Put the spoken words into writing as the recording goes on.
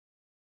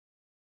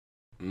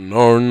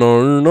No,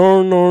 no,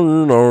 no, no,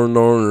 no, no,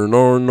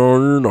 no,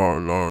 no, no,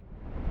 no.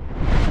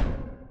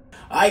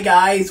 Hi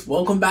guys,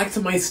 welcome back to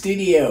my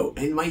studio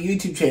and my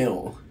YouTube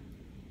channel.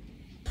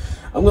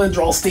 I'm gonna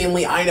draw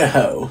Stanley,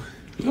 Idaho.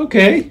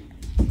 Okay.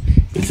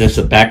 Is this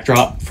a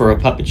backdrop for a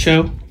puppet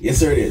show? Yes,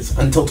 sir, it is.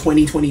 Until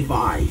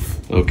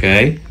 2025.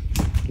 Okay.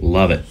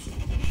 Love it.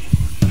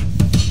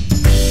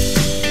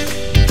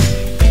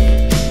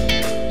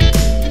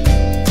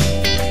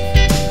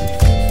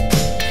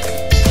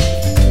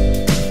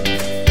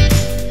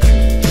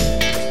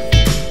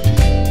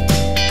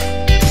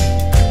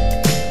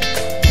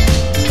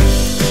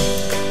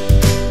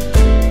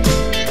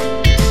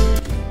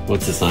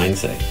 What's the sign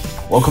say?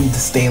 Welcome to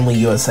Stanley,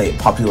 USA.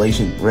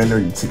 Population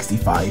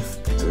 365,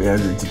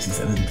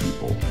 367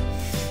 people.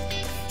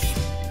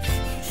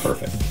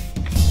 Perfect.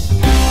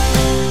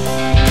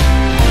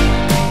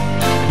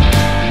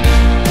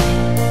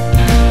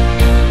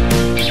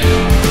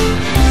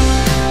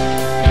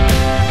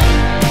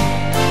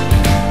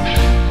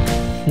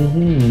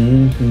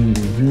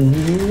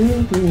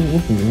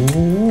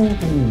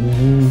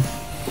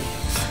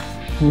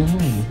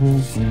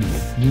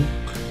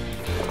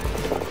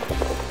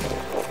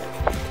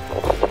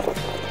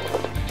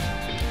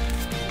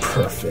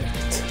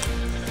 Perfect.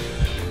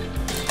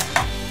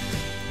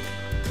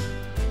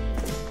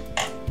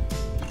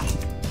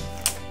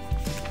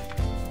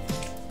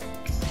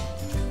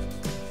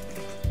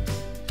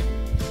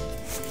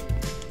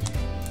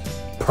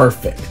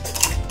 Perfect.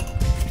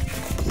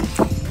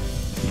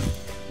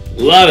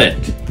 Love it.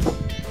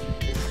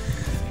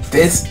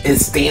 This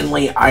is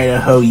Stanley,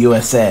 Idaho,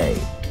 USA.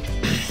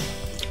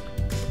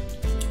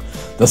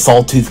 The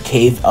Sawtooth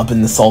Cave up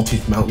in the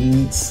Sawtooth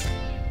Mountains.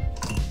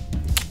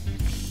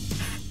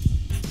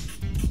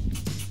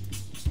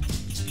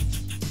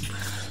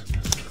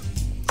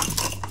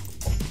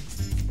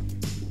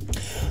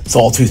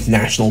 Sawtooth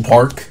National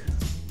Park.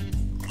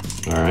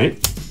 All right.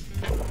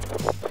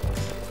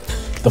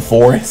 The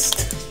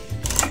forest.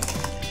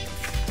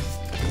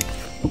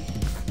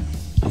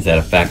 Is that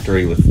a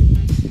factory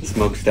with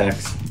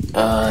smokestacks?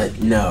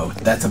 No,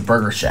 that's a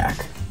burger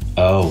shack.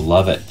 Oh,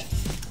 love it.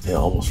 I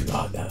almost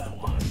forgot that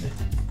one.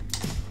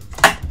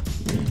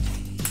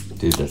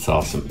 Dude, that's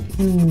awesome.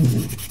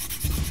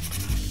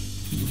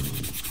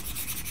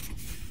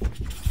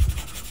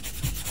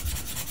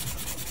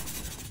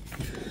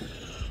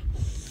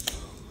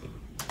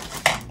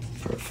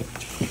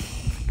 Perfect.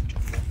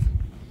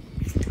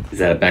 Is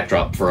that a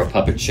backdrop for a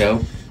puppet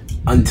show?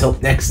 Until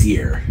next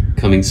year.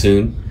 Coming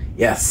soon?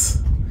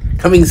 Yes.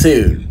 Coming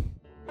soon.